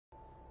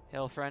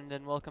Hail friend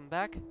and welcome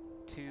back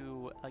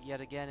to yet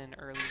again an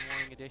early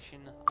morning edition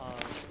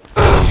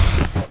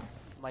of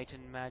Might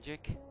and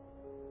Magic.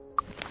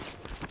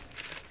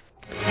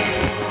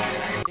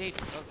 Date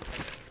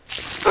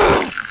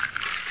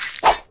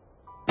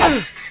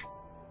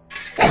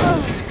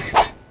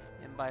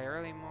and by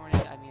early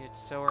morning, I mean it's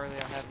so early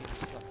I haven't even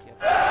slept yet.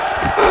 But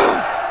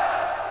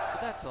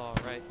that's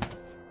alright.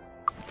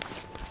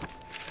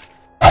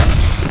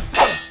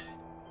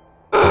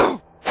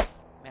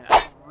 Man,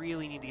 I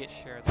really need to get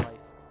shared life.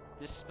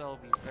 This spell will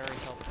be very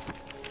helpful.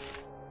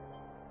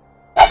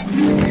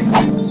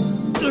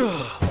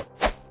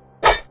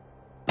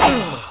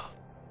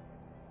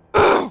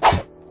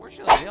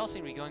 Fortunately, they all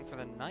seem to be going for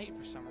the night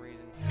for some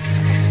reason.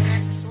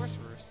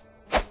 Sorcerers.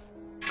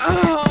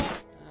 Oh,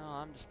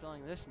 I'm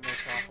dispelling this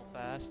mist awful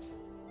fast.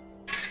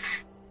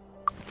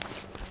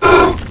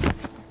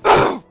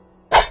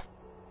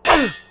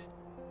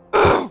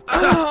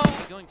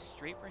 Be going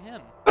straight for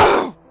him.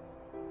 You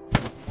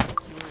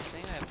were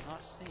saying I have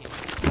not seen.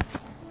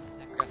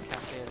 I forgot to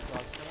cast Day of the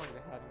Dogs. No wonder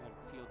they're having a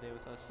field day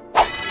with us.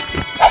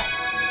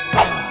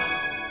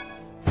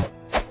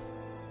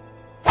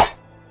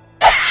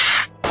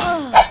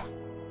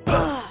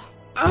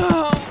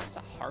 Is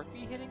a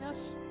harpy hitting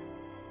us?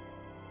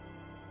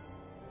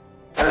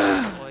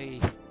 Boy.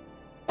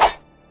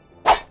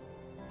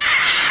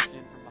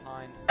 In from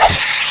behind.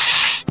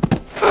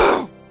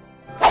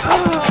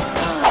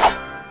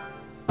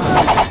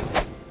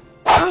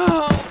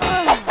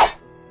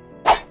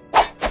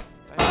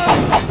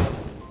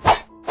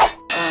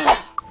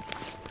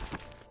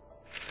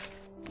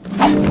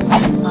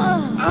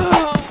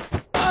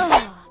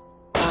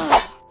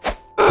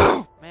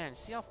 Man,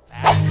 see how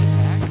fast he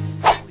attacks?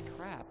 Holy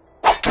crap.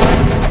 It's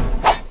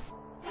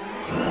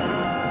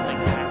like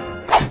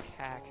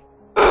hack.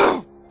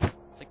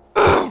 It's like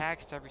 4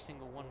 attacks to every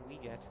single one we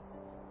get.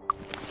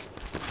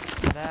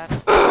 That's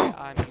why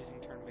I'm using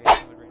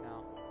turn-based mode right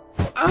now.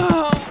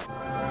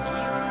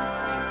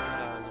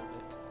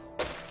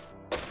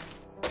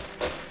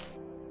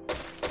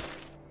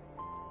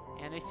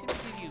 And they seem to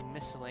give you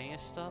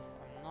miscellaneous stuff.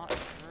 I'm not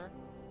sure.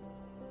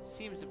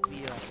 Seems to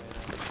be that way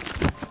though.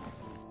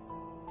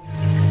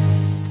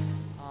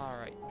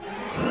 Alright.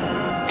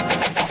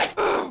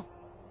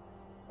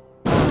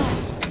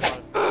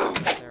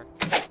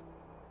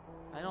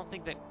 I don't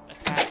think that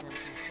attacking them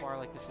from far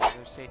like this is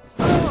their safest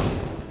option.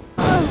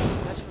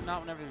 Especially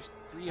not whenever there's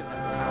 3 of them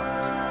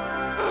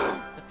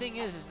around. The thing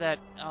is that,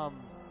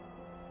 normally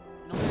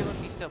it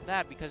wouldn't be so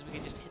bad because we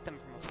could just hit them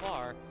from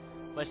afar,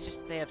 but it's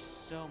just they have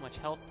so much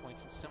health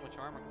points and so much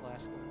armor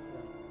class going for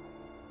them.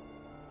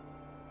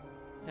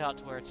 Head out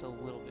to where it's a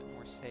little bit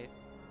more safe.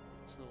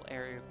 This little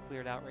area we've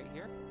cleared out right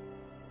here.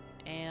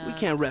 And we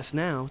can't rest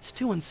now. It's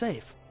too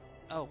unsafe.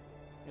 Oh,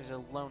 there's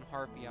a lone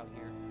harpy out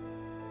here.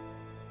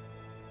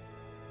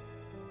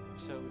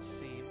 So it would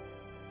seem.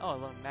 Oh, a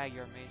lone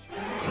Magyar mage.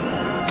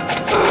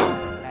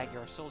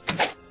 Magyar soldier.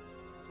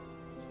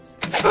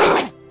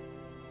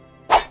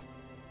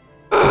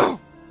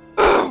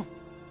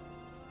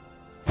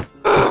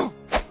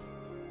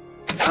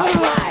 All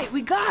right,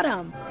 we got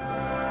him.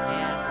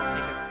 And we'll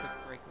take a quick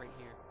break right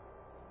here.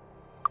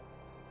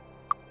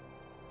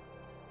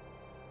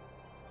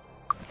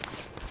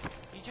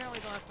 You generally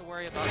don't have to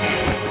worry about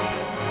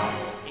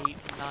 8,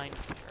 9,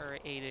 or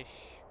 8-ish,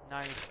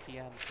 9-ish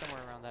PM,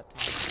 somewhere around that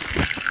time.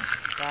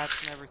 That's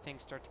whenever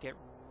things start to get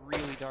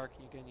really dark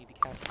and you're going to need to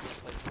cast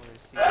Torchlight in order to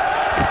see.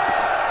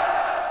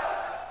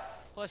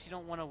 Plus, you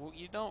don't want to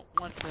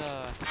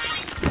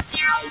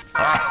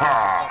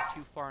travel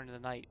too far into the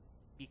night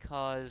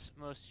because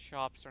most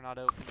shops are not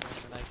open during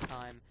the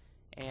nighttime,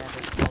 and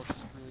as well, it's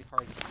just really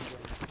hard to see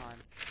during that time.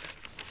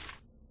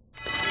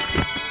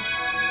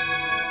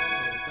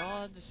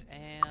 Gods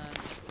and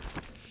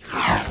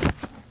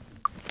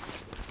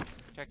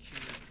protection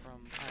from,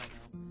 I don't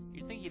know.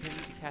 You'd think you'd need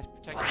to cast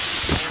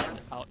protection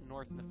out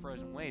north in the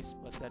frozen wastes,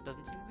 but that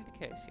doesn't seem to be the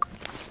case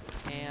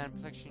here. And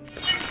protection.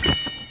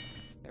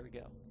 There we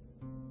go.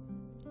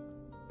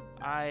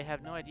 I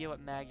have no idea what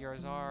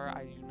Magyars are.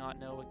 I do not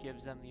know what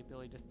gives them the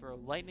ability to throw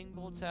lightning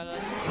bolts at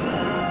us.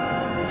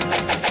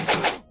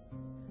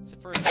 It's the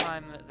first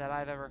time that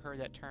I've ever heard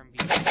that term be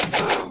used.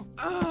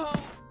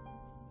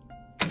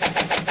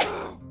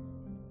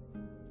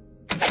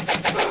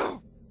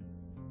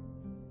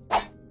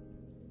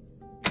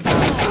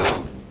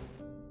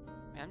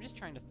 Man, I'm just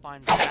trying to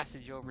find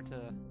passage over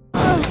to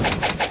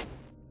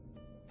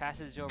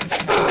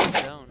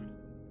stone.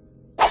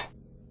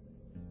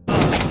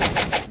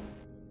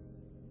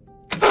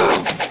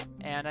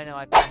 And I know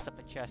I passed up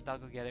a chest. I'll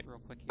go get it real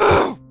quick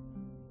here.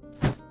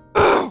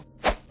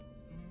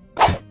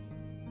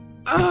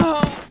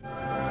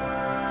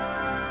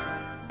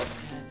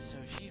 And so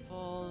she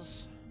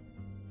falls.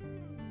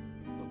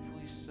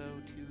 Hopefully so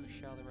too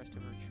shall the rest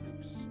of her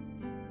troops.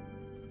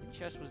 The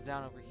chest was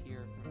down over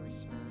here if memory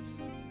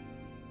serves.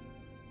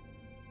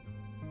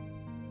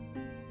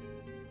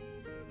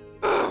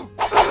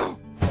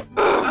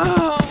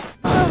 Oh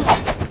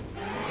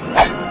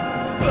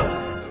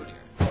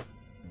dear.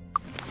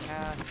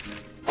 Cast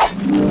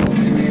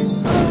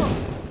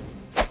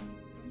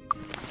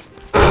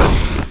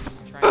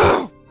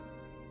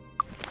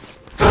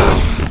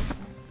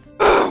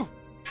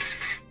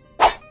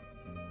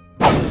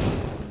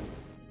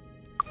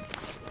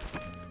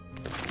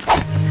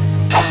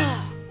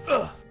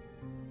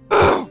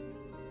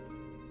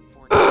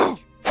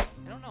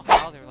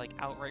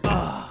outright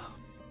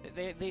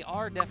resistant. They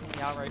are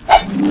definitely outright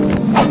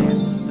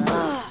resistant.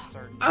 That's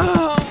certain.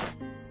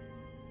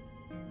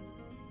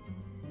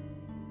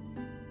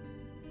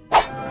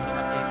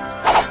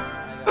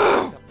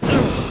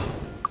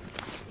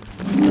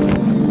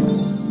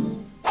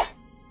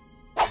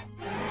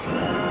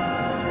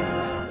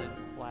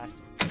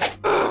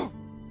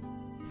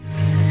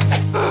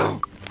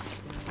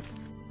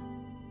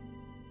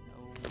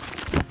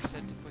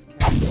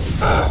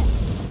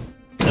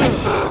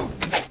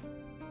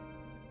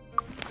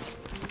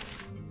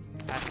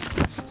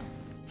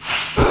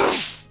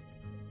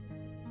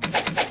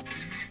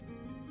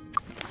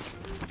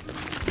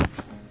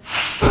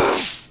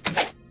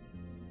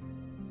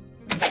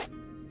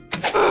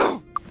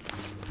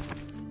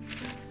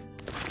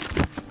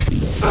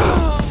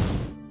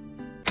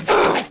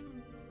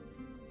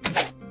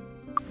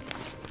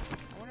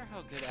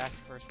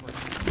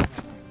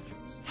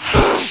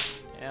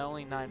 Yeah,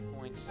 only 9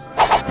 points.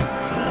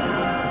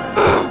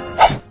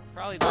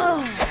 Probably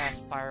don't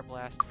cast Fire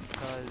Blast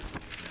because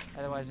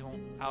otherwise it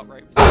won't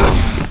outright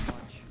resist as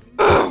much.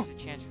 There's a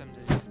chance for them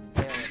to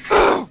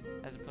fail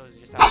it as opposed to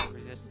just outright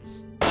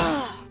resistance.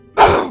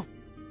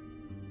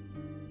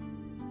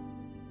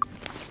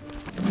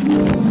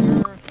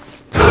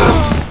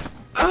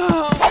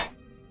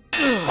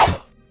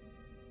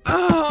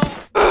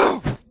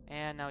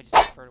 And now we just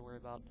have her to worry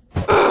about.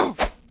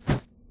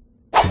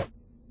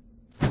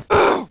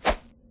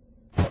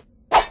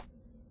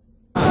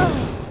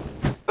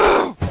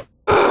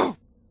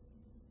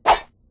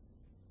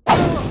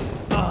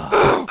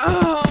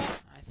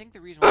 The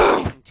reason why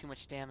we're taking too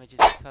much damage is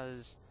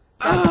because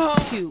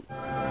That's 2.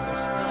 there's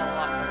still a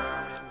lot more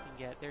armor that we can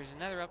get. There's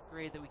another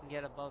upgrade that we can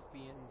get above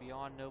and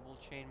beyond Noble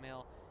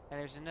Chainmail, and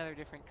there's another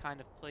different kind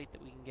of plate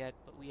that we can get,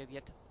 but we have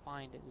yet to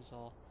find it is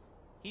all.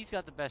 He's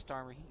got the best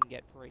armor he can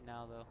get for right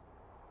now, though.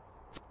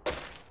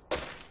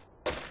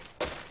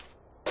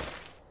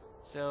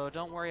 So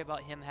don't worry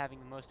about him having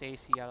the most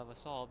AC out of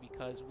us all,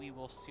 because we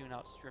will soon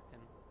outstrip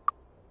him.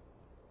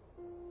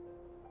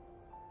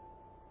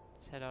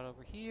 Let's head out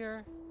over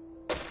here.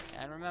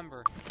 And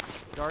remember,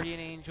 Guardian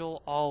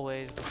Angel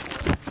always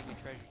before opening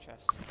a treasure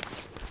chest.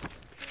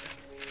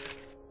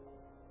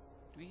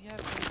 Do we have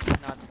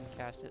anything not to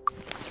cast it?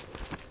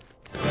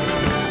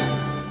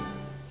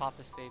 Pop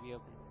this baby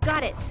open.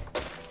 Got it.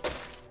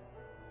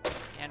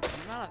 And for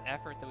the amount of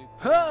effort that we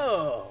put in,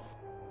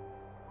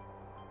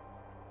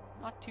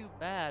 not too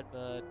bad,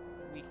 but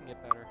we can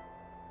get better.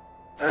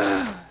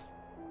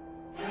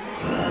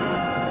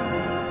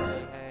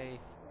 Hey.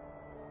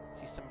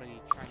 See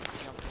somebody trying to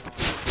jump in on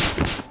me.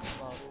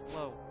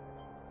 Whoa.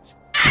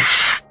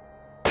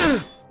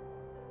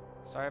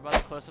 Sorry about the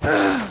close-up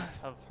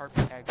of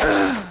Harpy Hag, but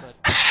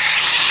what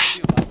do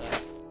you do about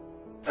that?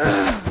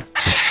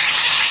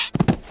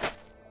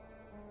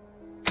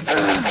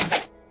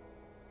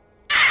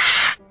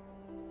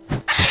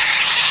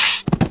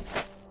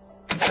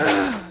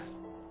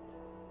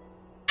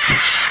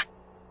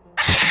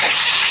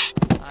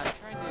 I'm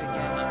trying to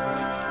again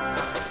avoid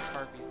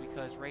Harpies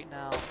because right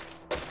now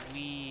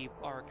we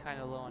are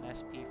kind of low on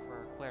SP for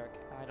our cleric.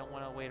 I don't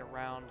want to wait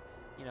around,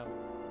 you know,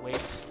 wait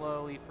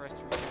slowly for us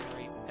to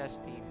regenerate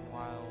SP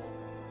while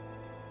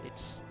it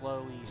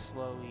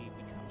slowly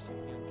becomes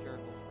something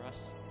incurable for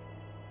us.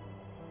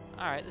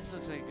 Alright, this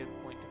looks like a good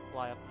point to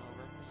fly up and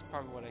over. This is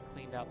probably what I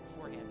cleaned out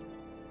beforehand.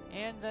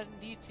 And that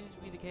indeed seems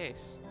to be the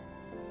case.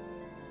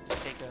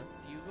 Just take a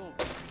few gold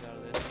pieces out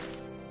of this.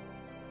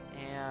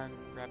 And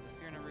grab the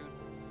Fearna root.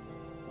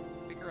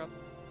 Pick her up.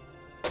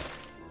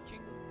 Ching.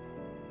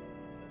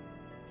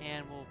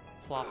 And we'll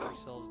plop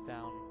ourselves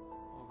down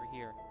over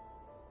here.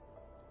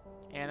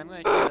 And I'm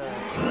going to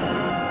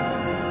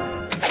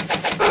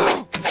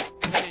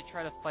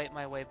try to fight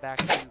my way back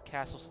to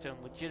Castle Stone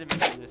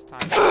legitimately this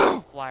time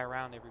and fly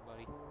around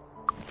everybody.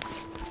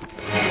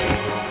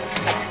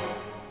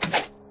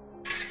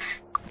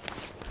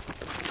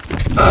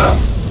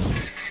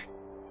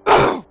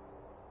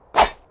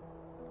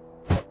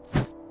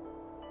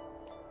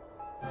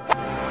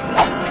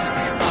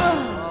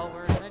 Well,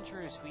 we're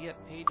adventurers. We get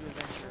paid to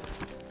adventure.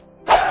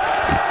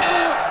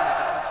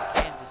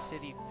 Kansas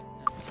City.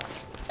 No, sorry.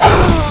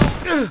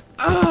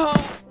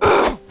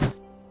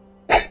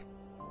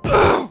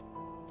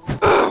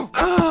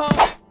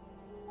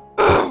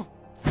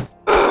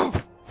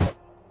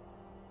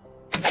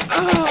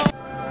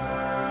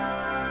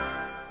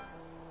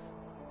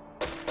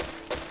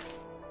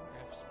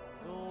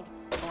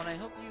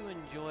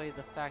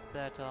 The fact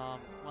that,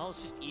 well,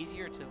 it's just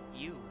easier to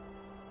view.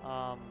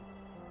 I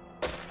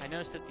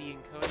noticed that the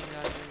encoding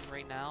that I'm doing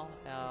right now,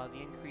 the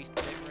increased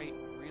bitrate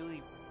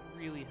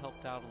really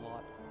helped out a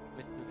lot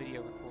with the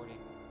video recording.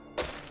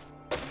 You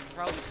can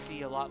probably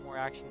see a lot more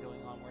action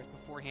going on, whereas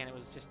beforehand it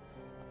was just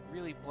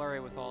really blurry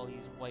with all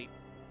these white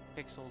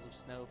pixels of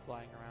snow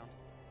flying around.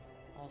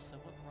 Also,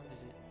 what month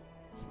is it?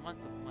 It's the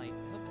month of Might.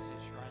 I hope this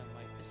is Shrine of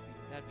Might.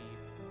 That'd be...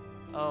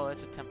 Oh,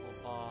 it's a Temple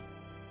of Awe.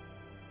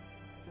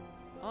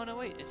 Oh no,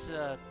 wait, it's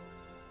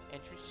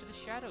entrance to the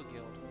Shadow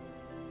Guild.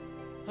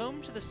 Home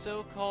to the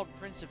so-called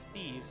Prince of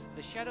Thieves,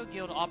 the Shadow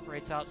Guild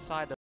operates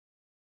outside